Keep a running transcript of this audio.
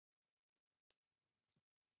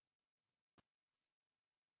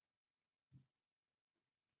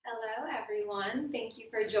Hello, everyone. Thank you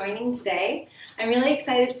for joining today. I'm really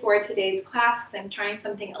excited for today's class because I'm trying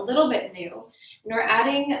something a little bit new. And we're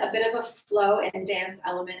adding a bit of a flow and dance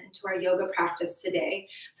element into our yoga practice today.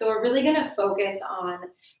 So we're really going to focus on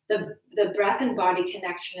the breath and body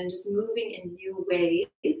connection and just moving in new ways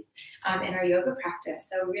in our yoga practice.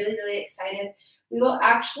 So really, really excited. We will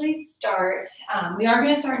actually start, we are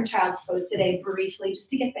going to start in child's pose today briefly just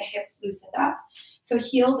to get the hips loosened up. So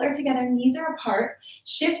heels are together, knees are apart,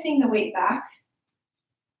 shifting the weight back.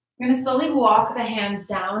 We're going to slowly walk the hands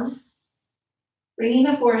down, bringing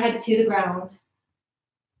the forehead to the ground.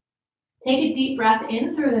 Take a deep breath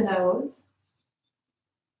in through the nose.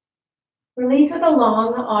 Release with a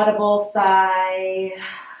long, audible sigh.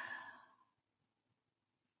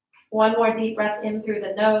 One more deep breath in through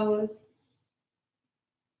the nose.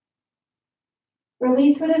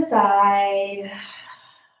 Release with a sigh.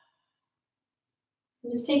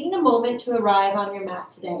 I'm just taking a moment to arrive on your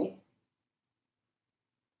mat today.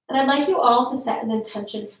 And I'd like you all to set an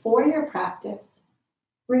intention for your practice,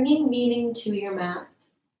 bringing meaning to your mat.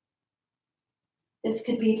 This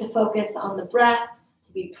could be to focus on the breath,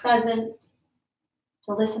 to be present,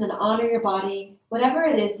 to listen and honor your body. Whatever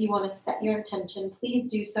it is you want to set your intention,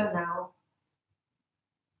 please do so now.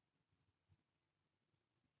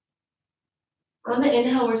 On the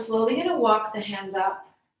inhale, we're slowly going to walk the hands up.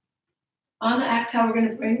 On the exhale, we're going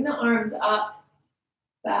to bring the arms up,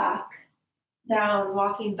 back, down,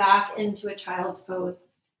 walking back into a child's pose.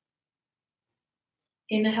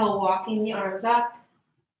 Inhale, walking the arms up.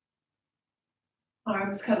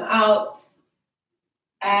 Arms come out.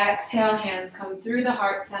 Exhale, hands come through the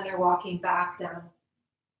heart center, walking back down.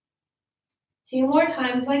 2 more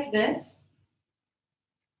times like this.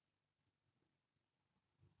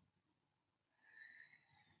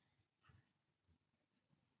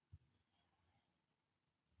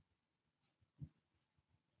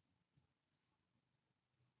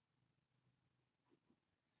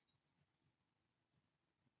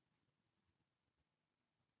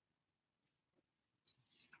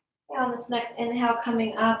 On this next inhale,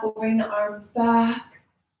 coming up, we'll bring the arms back.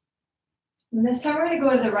 And this time we're going to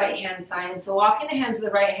go to the right hand side. So walking the hands to the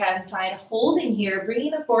right hand side, holding here,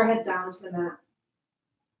 bringing the forehead down to the mat.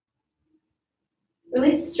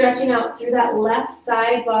 Really stretching out through that left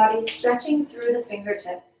side body, stretching through the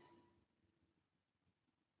fingertips.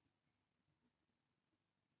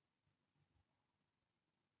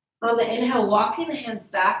 On the inhale, walking the hands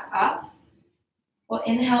back up. We'll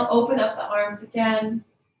inhale, open up the arms again.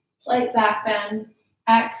 Slight back bend.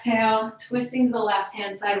 Exhale, twisting to the left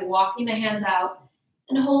hand side, walking the hands out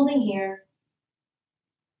and holding here.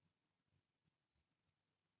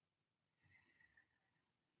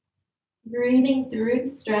 Breathing through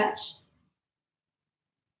the stretch.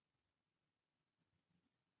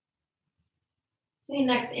 Okay,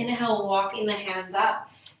 next inhale, walking the hands up.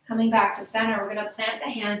 Coming back to center, we're going to plant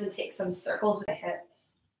the hands and take some circles with the hips.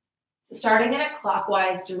 So starting in a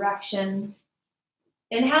clockwise direction.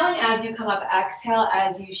 Inhaling as you come up, exhale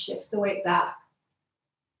as you shift the weight back.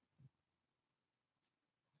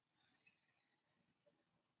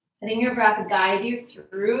 Letting your breath guide you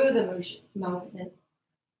through the movement.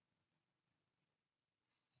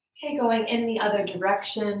 Okay, going in the other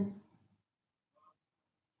direction.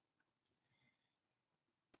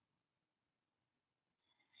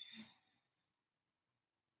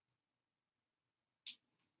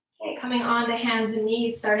 Okay, coming on to hands and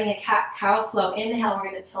knees, starting a cat-cow flow. Inhale,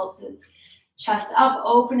 we're going to tilt the chest up,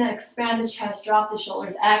 open it, expand the chest, drop the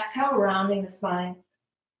shoulders. Exhale, rounding the spine.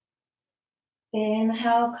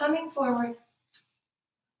 Inhale, coming forward.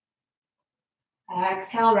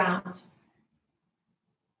 Exhale, round.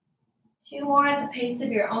 2 more at the pace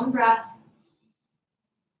of your own breath.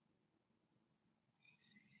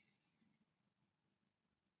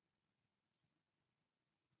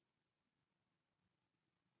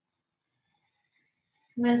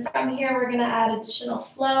 And then from here, we're going to add additional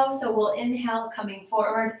flow. So we'll inhale, coming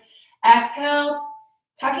forward. Exhale,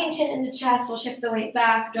 tucking chin into chest. We'll shift the weight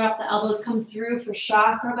back, drop the elbows, come through for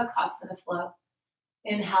Chakrabakasana flow.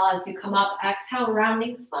 Inhale as you come up. Exhale,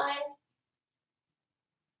 rounding spine.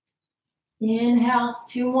 Inhale,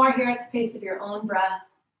 2 more here at the pace of your own breath.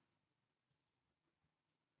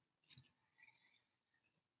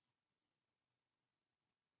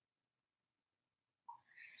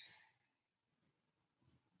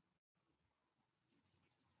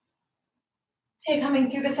 Okay, coming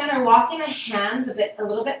through the center, walking the hands a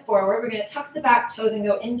little bit forward. We're going to tuck the back toes and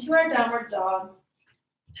go into our downward dog.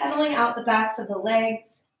 Pedaling out the backs of the legs.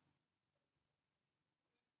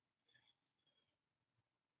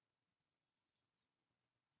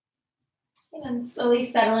 And then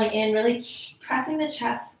slowly settling in, really pressing the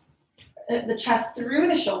chest the chest through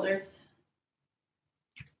the shoulders.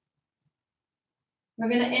 We're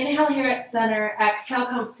going to inhale here at center. Exhale,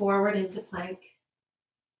 come forward into plank.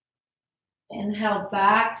 Inhale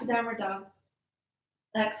back to downward dog.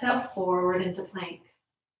 Exhale forward into plank.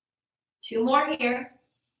 2 more here.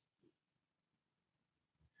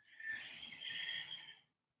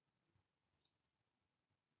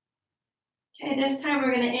 Okay, this time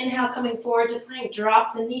we're going to inhale coming forward to plank.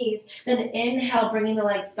 Drop the knees. Then inhale, bringing the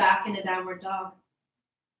legs back into downward dog.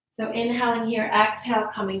 So inhaling here, exhale,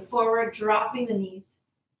 coming forward, dropping the knees.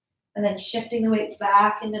 And then shifting the weight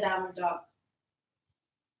back into downward dog.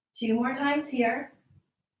 2 more times here.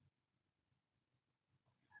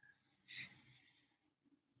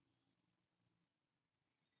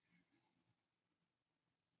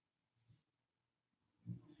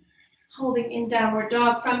 Holding in downward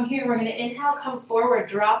dog. From here, we're going to inhale, come forward,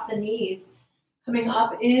 drop the knees. Coming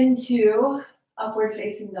up into upward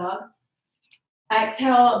facing dog.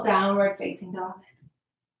 Exhale, downward facing dog.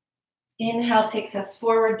 Inhale takes us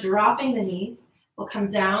forward, dropping the knees. We'll come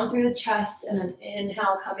down through the chest and then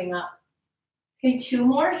inhale coming up. Okay, 2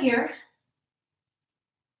 more here.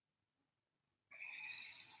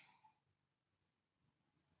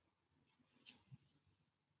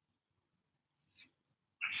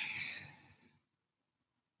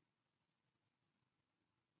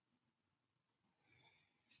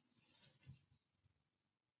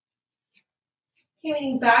 Okay,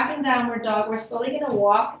 meaning back in downward dog, we're slowly going to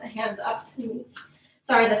walk the hands up to meet,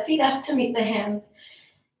 the feet up to meet the hands.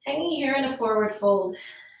 Hanging here in a forward fold.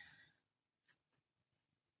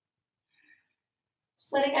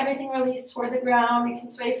 Just letting everything release toward the ground. You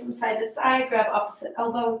can sway from side to side, grab opposite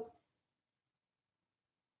elbows.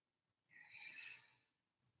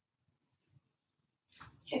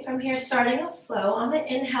 Okay, from here, starting a flow. On the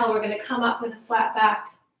inhale, we're going to come up with a flat back.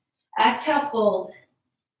 Exhale, fold.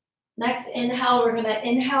 Next inhale, we're going to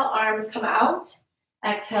inhale, arms come out.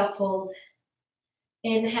 Exhale, fold.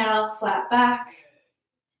 Inhale, flat back.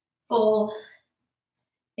 Fold.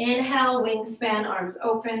 Inhale, wingspan, arms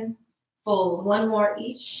open. Fold. 1 more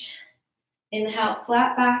each. Inhale,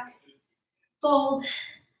 flat back. Fold.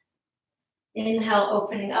 Inhale,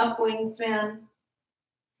 opening up, wingspan.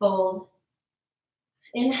 Fold.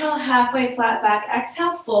 Inhale, halfway flat back.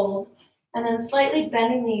 Exhale, fold. And then slightly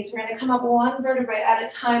bending knees. We're going to come up 1 vertebrae at a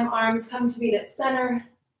time. Arms come to meet at center.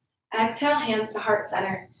 Exhale, hands to heart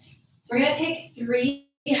center. So we're going to take 3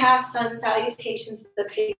 half sun salutations at the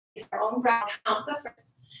pace of our own breath. Count the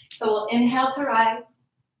first. So we'll inhale to rise.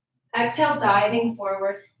 Exhale, diving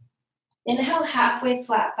forward. Inhale, halfway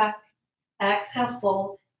flat back. Exhale,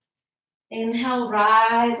 fold. Inhale,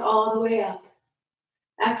 rise all the way up.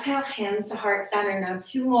 Exhale, hands to heart center. Now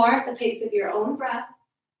 2 more at the pace of your own breath.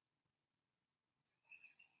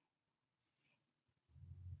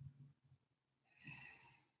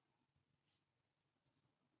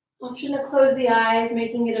 Option to close the eyes,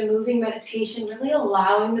 making it a moving meditation, really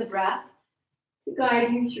allowing the breath to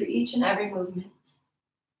guide you through each and every movement.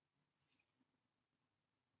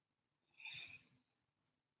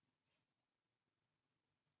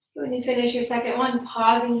 When you finish your second one,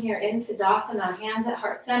 pausing here into Tadasana, hands at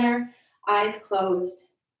heart center, eyes closed.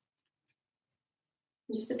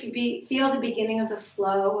 Just to feel the beginning of the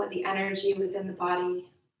flow of the energy within the body.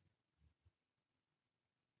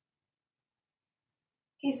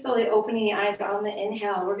 Okay, slowly opening the eyes on the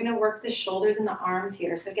inhale. We're going to work the shoulders and the arms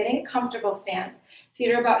here. So getting a comfortable stance.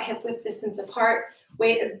 Feet are about hip width distance apart.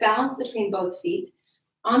 Weight is balanced between both feet.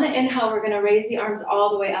 On the inhale, we're going to raise the arms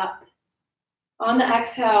all the way up. On the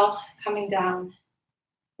exhale, coming down.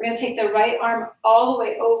 We're going to take the right arm all the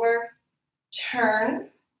way over, turn,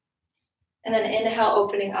 and then inhale,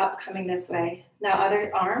 opening up, coming this way. Now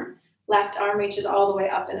other arm, left arm reaches all the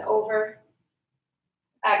way up and over.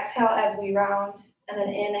 Exhale as we round. And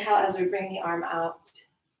then inhale as we bring the arm out.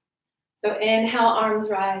 So inhale, arms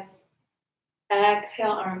rise.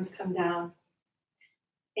 Exhale, arms come down.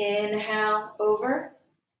 Inhale, over.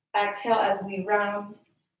 Exhale as we round.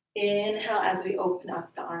 Inhale as we open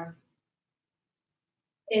up the arm.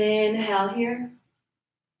 Inhale here.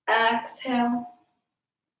 Exhale.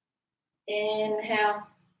 Inhale.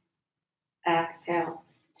 Exhale.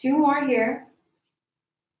 2 more here.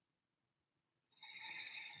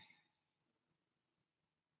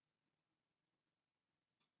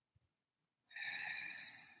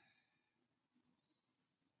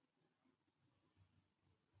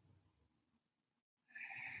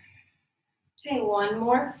 Okay, 1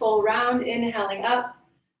 more full round, inhaling up,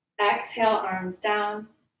 exhale, arms down,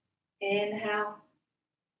 inhale,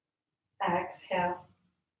 exhale,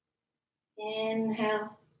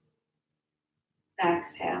 inhale,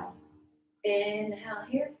 exhale, inhale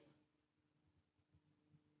here,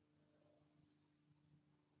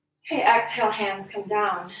 Okay, exhale, hands come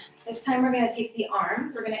down. This time we're gonna take the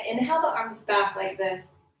arms. We're gonna inhale the arms back like this.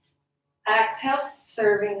 Exhale,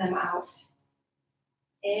 serving them out.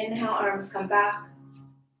 Inhale, arms come back.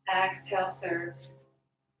 Exhale, serve.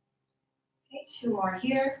 Okay, 2 more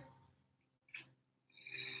here.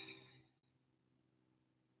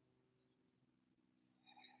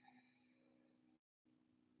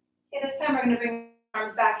 Okay, this time we're gonna bring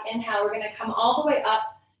arms back. Inhale, we're gonna come all the way up.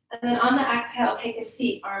 And then on the exhale, take a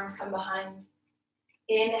seat, arms come behind.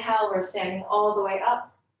 Inhale, we're standing all the way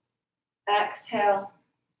up. Exhale.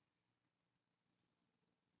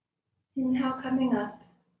 Inhale, coming up.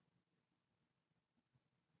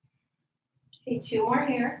 Okay, 2 more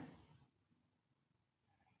here.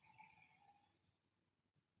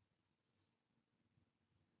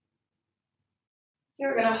 Here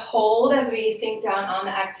we're gonna hold as we sink down on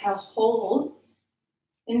the exhale, hold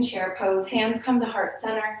in chair pose. Hands come to heart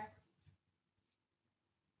center.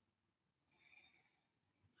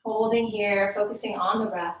 Holding here, focusing on the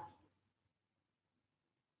breath.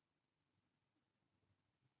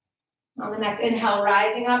 On the next inhale,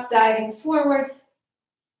 rising up, diving forward.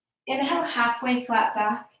 Inhale, halfway flat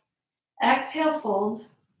back. Exhale, fold.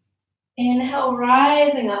 Inhale,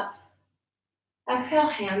 rising up. Exhale,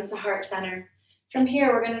 hands to heart center. From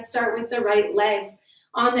here, we're going to start with the right leg.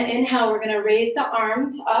 On the inhale, we're going to raise the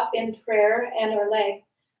arms up in prayer and our leg.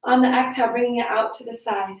 On the exhale, bringing it out to the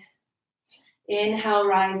side. Inhale,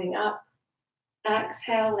 rising up.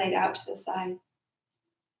 Exhale, leg out to the side.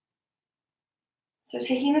 So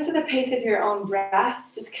taking this at the pace of your own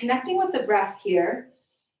breath, just connecting with the breath here.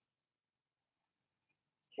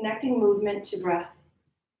 Connecting movement to breath.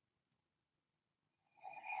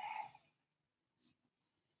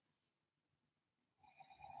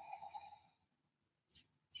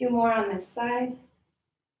 Two more on this side.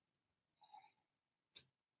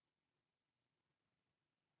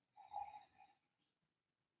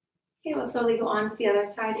 Okay, we'll slowly go on to the other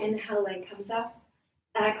side. Inhale, leg comes up.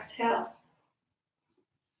 Exhale.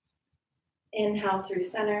 Inhale through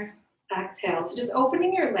center. Exhale. So just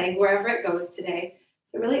opening your leg wherever it goes today.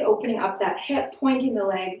 So really opening up that hip, pointing the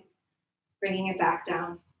leg, bringing it back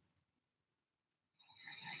down.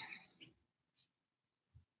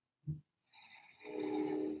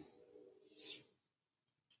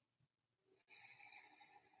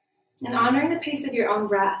 And honoring the pace of your own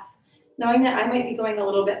breath, knowing that I might be going a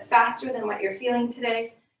little bit faster than what you're feeling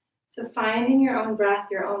today. So finding your own breath,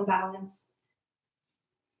 your own balance,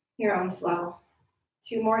 your own flow.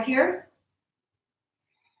 Two more here.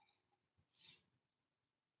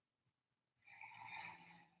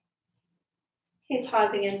 Okay,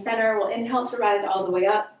 pausing in center. We'll inhale to rise all the way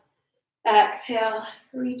up. Exhale,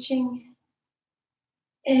 reaching.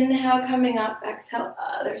 Inhale, coming up. Exhale,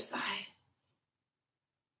 other side.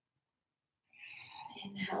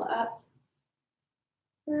 Inhale up.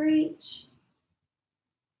 Reach.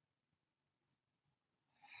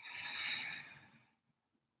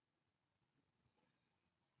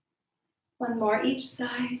 One more each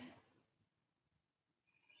side.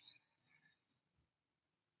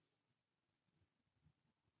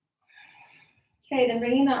 Okay, then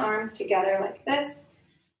bringing the arms together like this,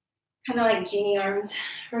 kind of like genie arms.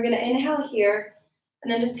 We're gonna inhale here,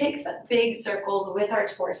 and then just take some big circles with our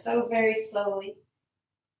torso very slowly.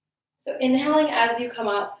 So inhaling as you come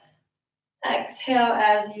up, exhale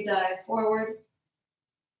as you dive forward.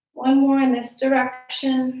 One more in this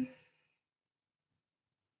direction.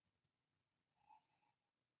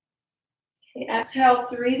 Okay, exhale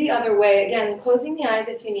 3 the other way. Again, closing the eyes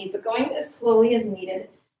if you need, but going as slowly as needed.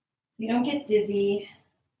 You don't get dizzy.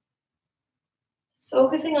 Just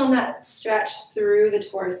focusing on that stretch through the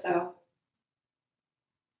torso.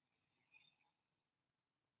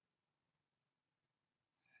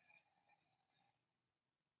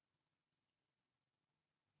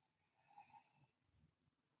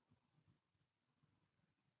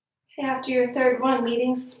 Okay, after your third one,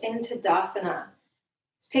 meeting into Tadasana.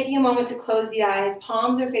 Just taking a moment to close the eyes.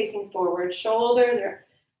 Palms are facing forward. Shoulders are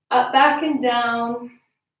up, back, and down.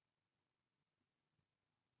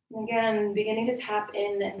 Again, beginning to tap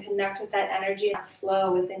in and connect with that energy, that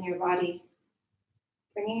flow within your body.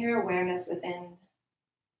 Bringing your awareness within.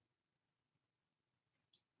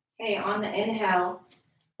 Okay, on the inhale,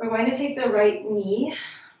 we're going to take the right knee,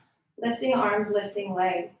 lifting arms, lifting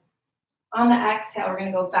leg. On the exhale, we're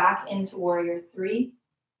going to go back into warrior 3.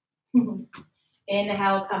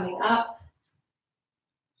 Inhale, coming up.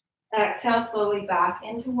 Exhale, slowly back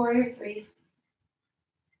into warrior 3.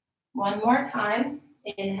 One more time.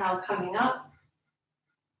 Inhale, coming up.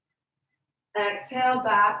 Exhale,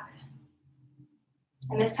 back.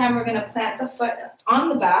 And this time we're going to plant the foot on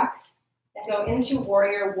the back. and go into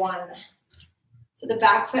warrior one. So the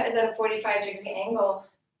back foot is at a 45-degree angle.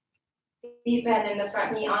 Deep bend in the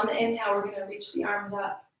front knee. On the inhale, we're going to reach the arms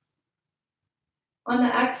up. On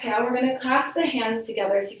the exhale, we're going to clasp the hands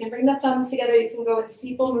together. So you can bring the thumbs together. You can go in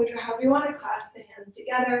steeple mudra, however you want to clasp the hands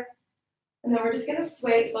together. And then we're just going to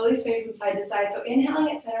sway, slowly sway from side to side. So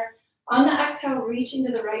inhaling at center. On the exhale, reaching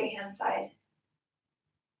to the right hand side.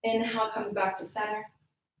 Inhale comes back to center.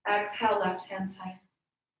 Exhale, left hand side.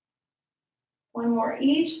 One more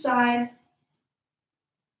each side.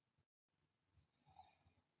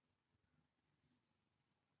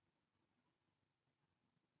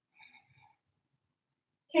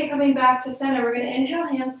 Okay, coming back to center, we're going to inhale,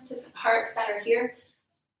 hands to heart center here.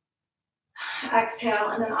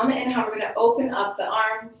 Exhale, and then on the inhale, we're going to open up the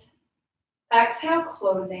arms. Exhale,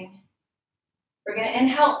 closing. We're going to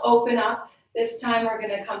inhale, open up. This time, we're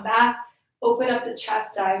going to come back, open up the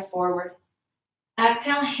chest, dive forward.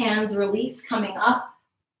 Exhale, hands release, coming up.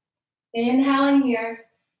 Inhaling here.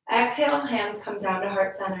 Exhale, hands come down to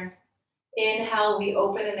heart center. Inhale, we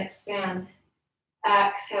open and expand.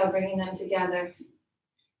 Exhale, bringing them together.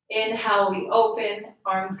 Inhale, we open,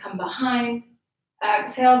 arms come behind.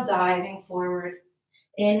 Exhale, diving forward.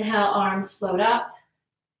 Inhale, arms float up.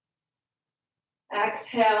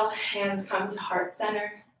 Exhale, hands come to heart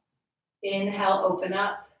center. Inhale, open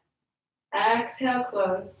up. Exhale,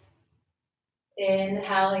 close.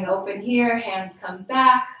 Inhaling, open here, hands come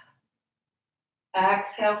back.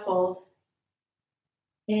 Exhale, fold.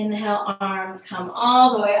 Inhale, arms come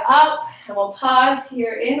all the way up. And we'll pause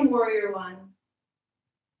here in warrior one.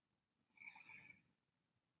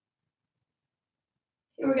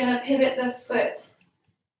 We're going to pivot the foot.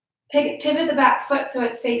 Pivot the back foot so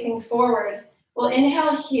it's facing forward. We'll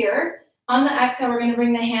inhale here. On the exhale, we're going to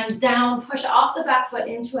bring the hands down, push off the back foot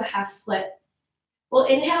into a half split. We'll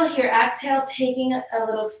inhale here. Exhale, taking a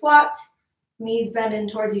little squat. Knees bend in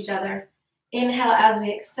towards each other. Inhale as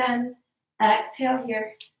we extend. Exhale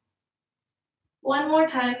here. One more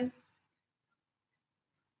time.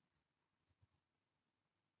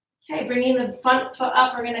 Okay, bringing the front foot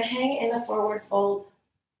up, we're going to hang in a forward fold.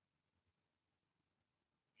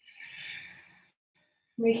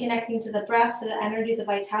 Reconnecting to the breath, to the energy, the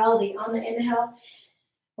vitality. On the inhale,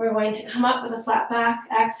 we're going to come up with a flat back.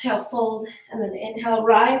 Exhale, fold, and then inhale,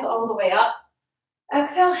 rise all the way up.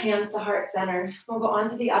 Exhale, hands to heart center. We'll go on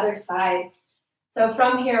to the other side. So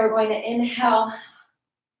from here, we're going to inhale.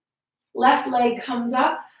 Left leg comes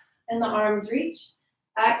up, and the arms reach.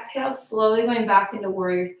 Exhale, slowly going back into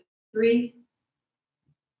warrior three.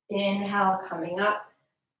 Inhale, coming up.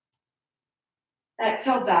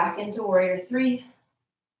 Exhale, back into warrior three.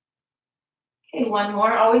 Okay, one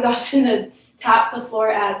more. Always option to tap the floor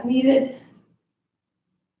as needed.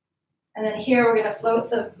 And then here we're going to float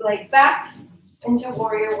the leg back into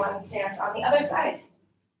warrior one stance on the other side.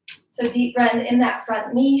 So deep bend in that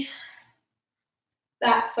front knee.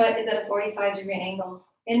 That foot is at a 45-degree angle.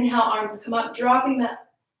 Inhale, arms come up, dropping the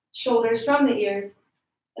shoulders from the ears.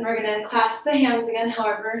 And we're going to clasp the hands again,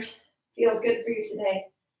 however feels good for you today.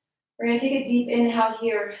 We're going to take a deep inhale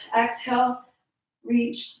here. Exhale,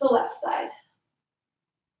 reach to the left side.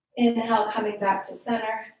 Inhale, coming back to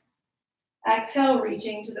center. Exhale,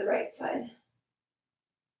 reaching to the right side.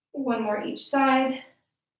 One more each side.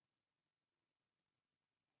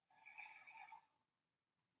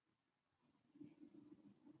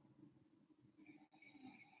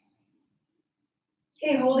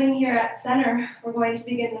 Okay, holding here at center, we're going to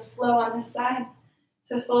begin the flow on this side.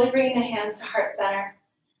 So slowly bringing the hands to heart center.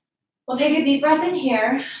 We'll take a deep breath in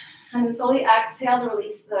here, and then slowly exhale to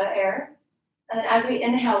release the air. And then as we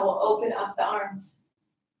inhale, we'll open up the arms.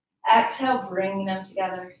 Exhale, bringing them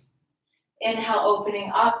together. Inhale, opening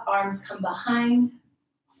up, arms come behind,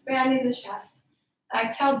 expanding the chest.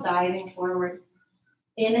 Exhale, diving forward.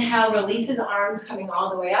 Inhale, releases arms coming all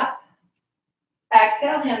the way up.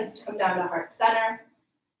 Exhale, hands to come down to heart center.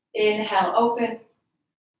 Inhale, open.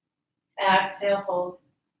 Exhale, fold.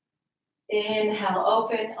 Inhale,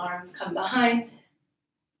 open, arms come behind.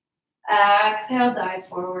 Exhale, dive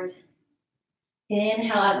forward.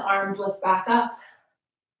 Inhale as arms lift back up.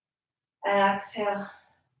 Exhale.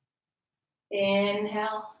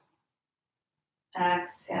 Inhale.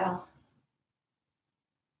 Exhale.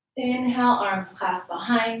 Inhale, arms clasp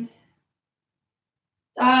behind.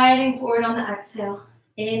 Diving forward on the exhale.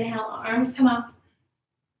 Inhale, arms come up.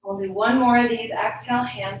 We'll do one more of these. Exhale,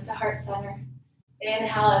 hands to heart center.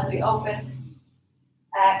 Inhale as we open.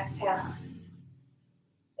 Exhale.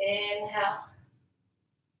 Inhale.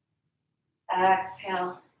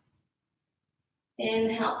 Exhale.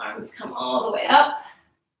 Inhale, arms come all the way up.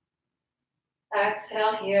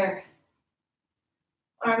 Exhale here.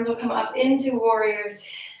 Arms will come up into warrior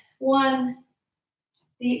one.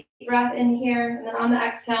 Deep breath in here. And then on the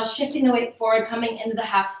exhale, shifting the weight forward, coming into the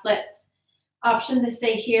half splits. Option to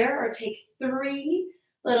stay here or take 3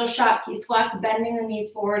 little Shakti squats, bending the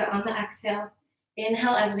knees forward on the exhale.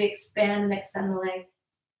 Inhale as we expand and extend the leg.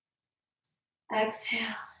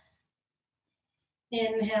 Exhale.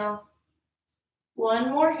 Inhale.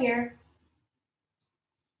 One more here.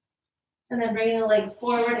 And then bringing the leg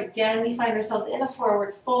forward. Again, we find ourselves in a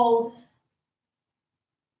forward fold.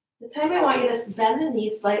 This time I want you to bend the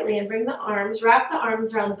knees slightly and bring the arms, wrap the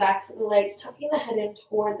arms around the backs of the legs, tucking the head in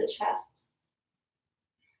toward the chest.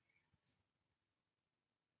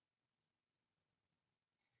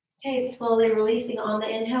 Okay, slowly releasing on the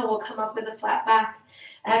inhale, we'll come up with a flat back.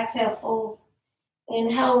 Exhale, fold.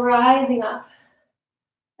 Inhale, rising up.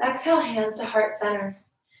 Exhale, hands to heart center.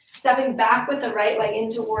 Stepping back with the right leg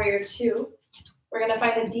into warrior two. We're going to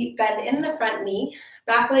find a deep bend in the front knee.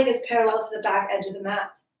 Back leg is parallel to the back edge of the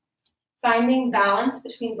mat. Finding balance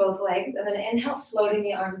between both legs, and then inhale, floating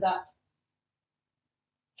the arms up.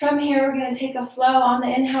 From here, we're going to take a flow. On the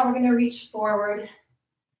inhale, we're going to reach forward.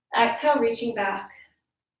 Exhale, reaching back.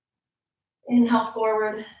 Inhale,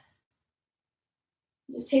 forward.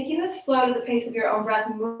 Just taking this flow to the pace of your own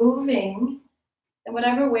breath, moving in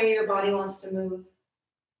whatever way your body wants to move.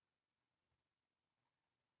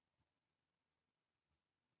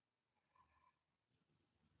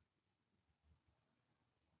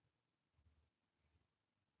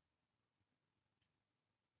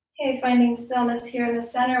 Okay, finding stillness here in the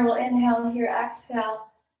center. We'll inhale here,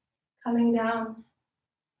 exhale, coming down.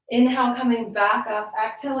 Inhale, coming back up.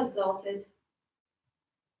 Exhale, exalted.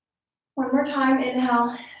 One more time,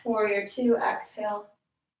 inhale, warrior two, exhale.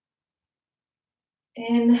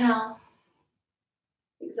 Inhale,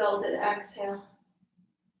 exalted, exhale.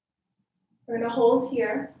 We're going to hold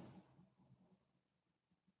here.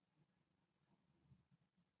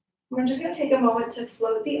 We're just going to take a moment to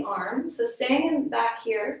float the arms. So staying in back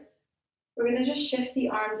here, we're going to just shift the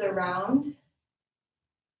arms around.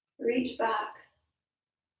 Reach back.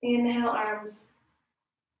 Inhale, arms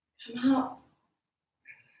come out.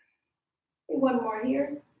 One more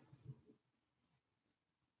here.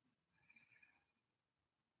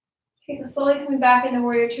 Okay, so slowly coming back into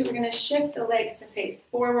warrior two, we're going to shift the legs to face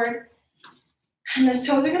forward. And the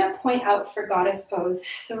toes are going to point out for goddess pose.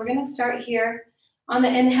 So we're going to start here. On the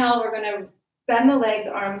inhale, we're going to bend the legs,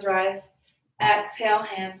 arms rise. Exhale,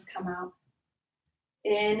 hands come out.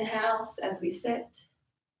 Inhale as we sit.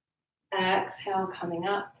 Exhale, coming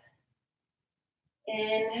up.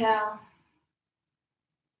 Inhale.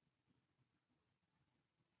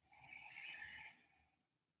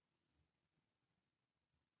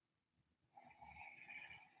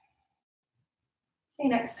 Okay,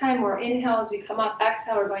 next time we're inhale as we come up.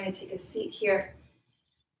 Exhale, we're going to take a seat here.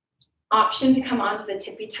 Option to come onto the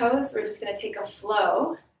tippy toes. We're just going to take a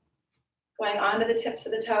flow, going onto the tips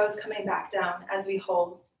of the toes, coming back down as we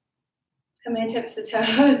hold. Coming tips the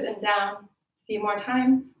toes and down. A few more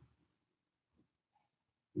times.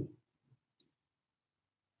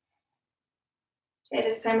 Okay,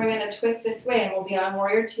 this time we're going to twist this way and we'll be on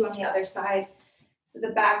warrior two on the other side. So the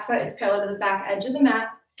back foot is parallel to the back edge of the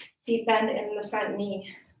mat. Deep bend in the front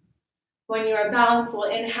knee. When you are balanced,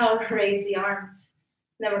 we'll inhale, raise the arms.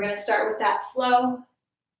 And then we're going to start with that flow.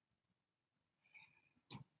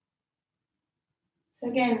 So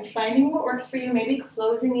again, finding what works for you, maybe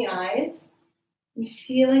closing the eyes and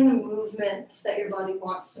feeling the movement that your body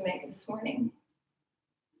wants to make this morning.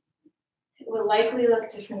 It will likely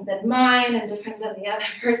look different than mine and different than the other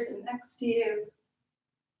person next to you.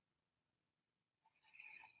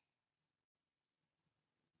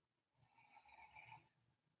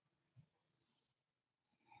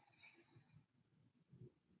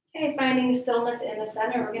 Okay, finding stillness in the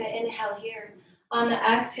center, we're going to inhale here. On the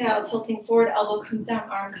exhale, tilting forward, elbow comes down,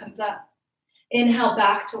 arm comes up. Inhale,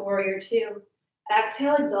 back to warrior two.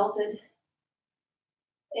 Exhale, exalted.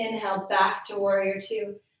 Inhale, back to warrior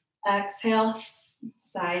two. Exhale,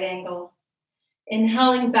 side angle.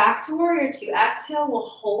 Inhaling back to warrior two. Exhale, we'll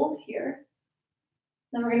hold here.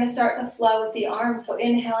 Then we're going to start the flow with the arms. So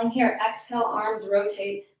inhaling here, exhale, arms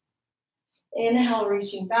rotate. Inhale,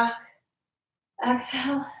 reaching back.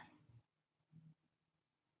 Exhale.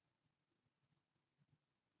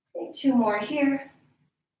 Okay, two more here.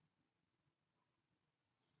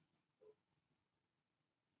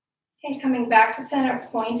 Okay, coming back to center,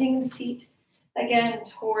 pointing the feet again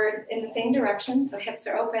toward in the same direction. So hips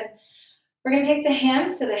are open. We're going to take the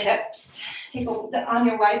hands to the hips. Take on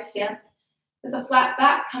your wide stance. With a flat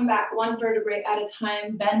back, come back one vertebrae at a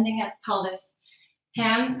time, bending at the pelvis.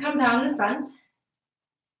 Hands come down in front.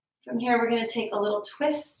 From here, we're going to take a little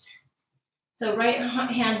twist. So right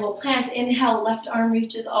hand will plant. Inhale, left arm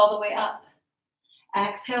reaches all the way up.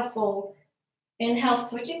 Exhale, fold. Inhale,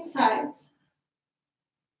 switching sides.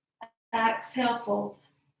 Exhale, fold.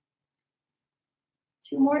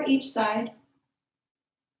 2 more each side.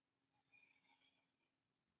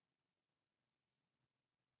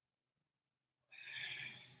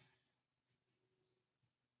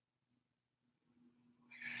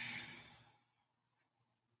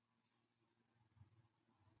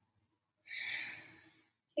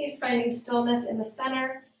 Okay, finding stillness in the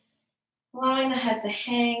center, allowing the head to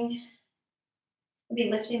hang. Maybe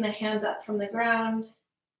lifting the hands up from the ground.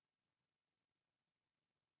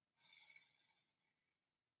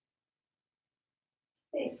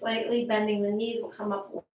 Okay, slightly bending the knees. We'll come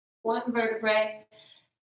up 1 vertebrae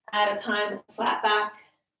at a time, flat back.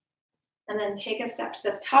 And then take a step to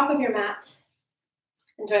the top of your mat.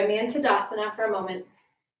 And join me in Tadasana for a moment.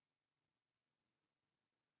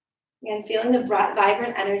 Again, feeling the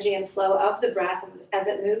vibrant energy and flow of the breath as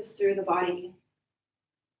it moves through the body.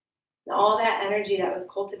 And all that energy that was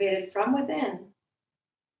cultivated from within.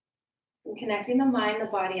 And connecting the mind, the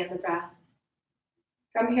body, and the breath.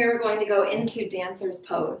 From here, we're going to go into dancer's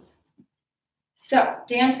pose. So,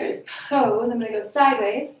 dancer's pose, I'm going to go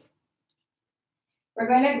sideways. We're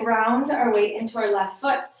going to ground our weight into our left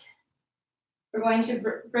foot. We're going to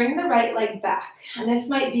bring the right leg back. And this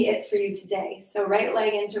might be it for you today. So right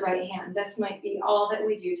leg into right hand. This might be all that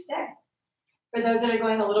we do today. For those that are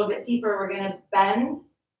going a little bit deeper, we're going to bend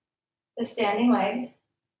the standing leg.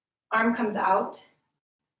 Arm comes out.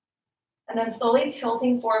 And then slowly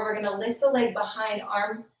tilting forward, we're going to lift the leg behind,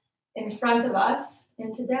 arm in front of us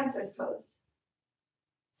into dancer's pose.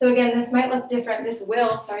 So again, this might look different. This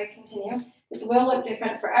will look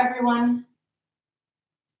different for everyone.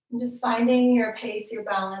 And just finding your pace, your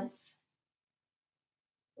balance,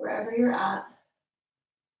 wherever you're at.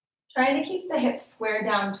 Trying to keep the hips squared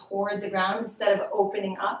down toward the ground instead of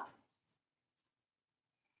opening up.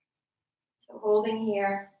 So holding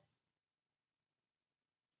here.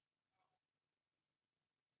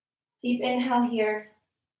 Deep inhale here.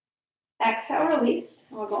 Exhale, release.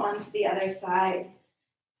 And we'll go on to the other side.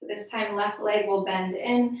 So this time, left leg will bend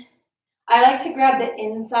in. I like to grab the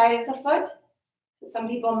inside of the foot. So some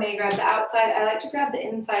people may grab the outside. I like to grab the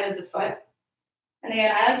inside of the foot. And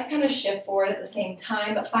again, I like to kind of shift forward at the same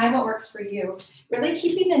time, but find what works for you. Really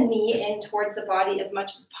keeping the knee in towards the body as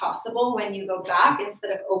much as possible when you go back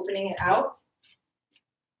instead of opening it out.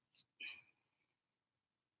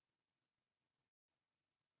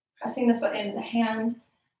 Pressing the foot into the hand,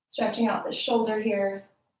 stretching out the shoulder here.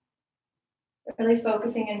 Really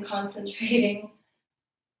focusing and concentrating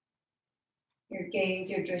your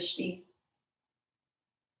gaze, your drishti.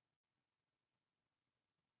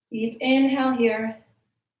 Deep inhale here.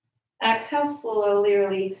 Exhale, slowly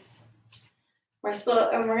release. We're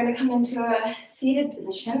going to come into a seated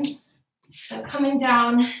position. So coming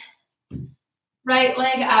down, right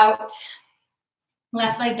leg out,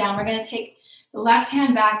 left leg down. We're going to take the left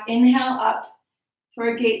hand back, inhale up for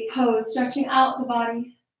a gate pose, stretching out the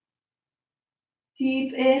body.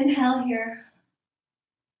 Deep inhale here.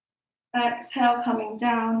 Exhale, coming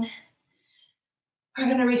down. We're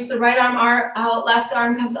going to reach the right arm out, left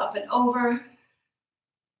arm comes up and over.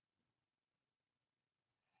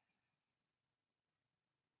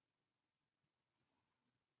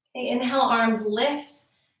 Okay, inhale, arms lift,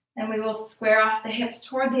 and we will square off the hips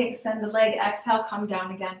toward the extended leg. Exhale, come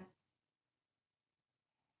down again.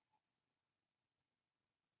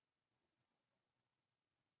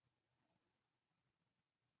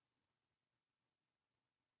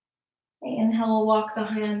 Okay, inhale, we'll walk the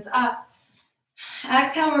hands up.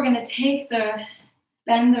 Exhale, we're going to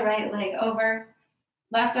bend the right leg over.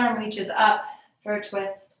 Left arm reaches up for a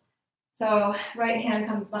twist. So right hand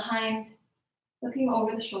comes behind, looking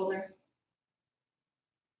over the shoulder.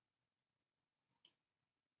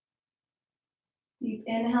 Deep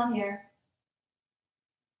inhale here.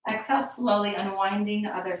 Exhale, slowly unwinding the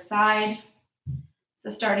other side. So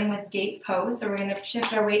starting with gate pose. So we're going to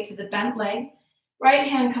shift our weight to the bent leg. Right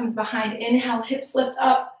hand comes behind. Inhale, hips lift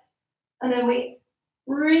up. And then we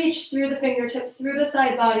reach through the fingertips, through the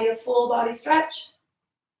side body, a full body stretch.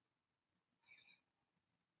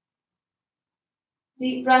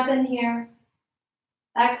 Deep breath in here.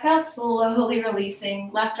 Exhale, slowly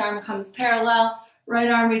releasing. Left arm comes parallel. Right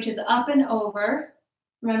arm reaches up and over.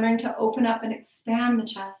 Remembering to open up and expand the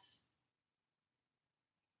chest.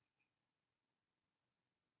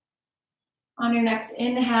 On your next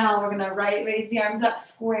inhale, we're going to raise the arms up,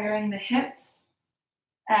 squaring the hips.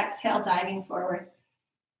 Exhale, diving forward.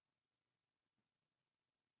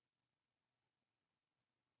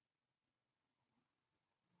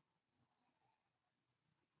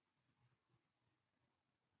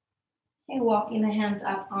 Okay, walking the hands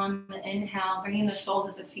up on the inhale, bringing the soles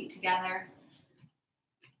of the feet together.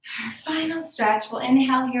 Our final stretch. We'll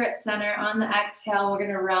inhale here at center. On the exhale, we're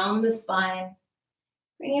going to round the spine,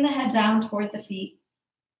 bringing the head down toward the feet.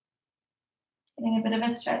 Getting a bit of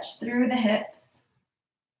a stretch through the hips.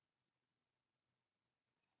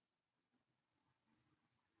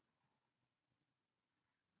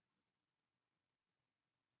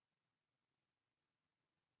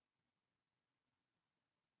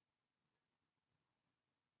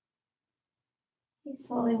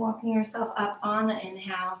 Slowly walking yourself up on the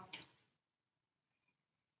inhale.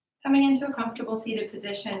 Coming into a comfortable seated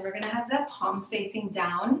position, we're going to have the palms facing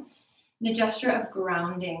down in a gesture of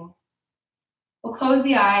grounding. We'll close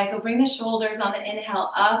the eyes. We'll bring the shoulders on the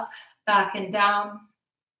inhale up, back, and down.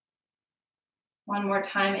 One more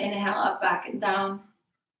time, inhale up, back, and down.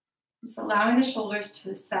 Just allowing the shoulders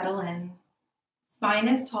to settle in. Spine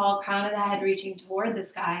is tall, crown of the head reaching toward the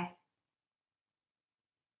sky.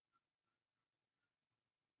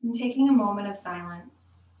 And taking a moment of silence.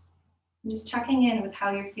 And just checking in with how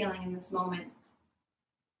you're feeling in this moment.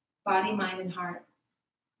 Body, mind, and heart.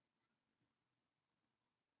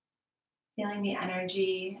 Feeling the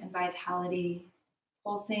energy and vitality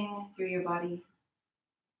pulsing through your body.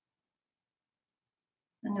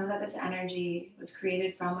 And know that this energy was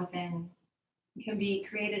created from within. It can be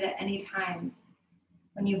created at any time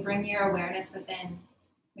when you bring your awareness within,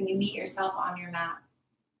 when you meet yourself on your mat,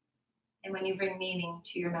 and when you bring meaning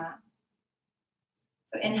to your mat.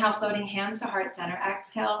 So inhale, floating hands to heart center.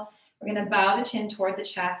 Exhale, we're going to bow the chin toward the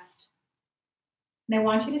chest. And I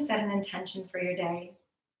want you to set an intention for your day.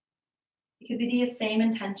 It could be the same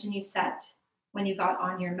intention you set when you got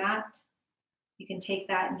on your mat. You can take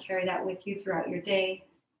that and carry that with you throughout your day,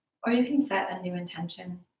 or you can set a new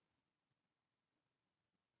intention.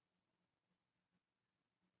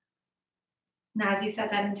 And as you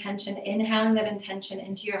set that intention, inhaling that intention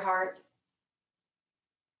into your heart,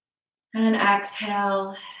 and then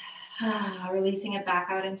exhale, releasing it back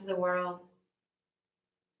out into the world.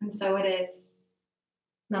 And so it is.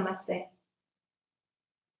 Namaste.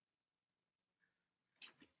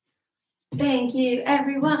 Thank you,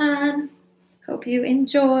 everyone. Hope you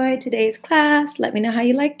enjoyed today's class. Let me know how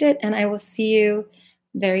you liked it, and I will see you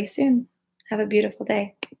very soon. Have a beautiful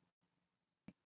day.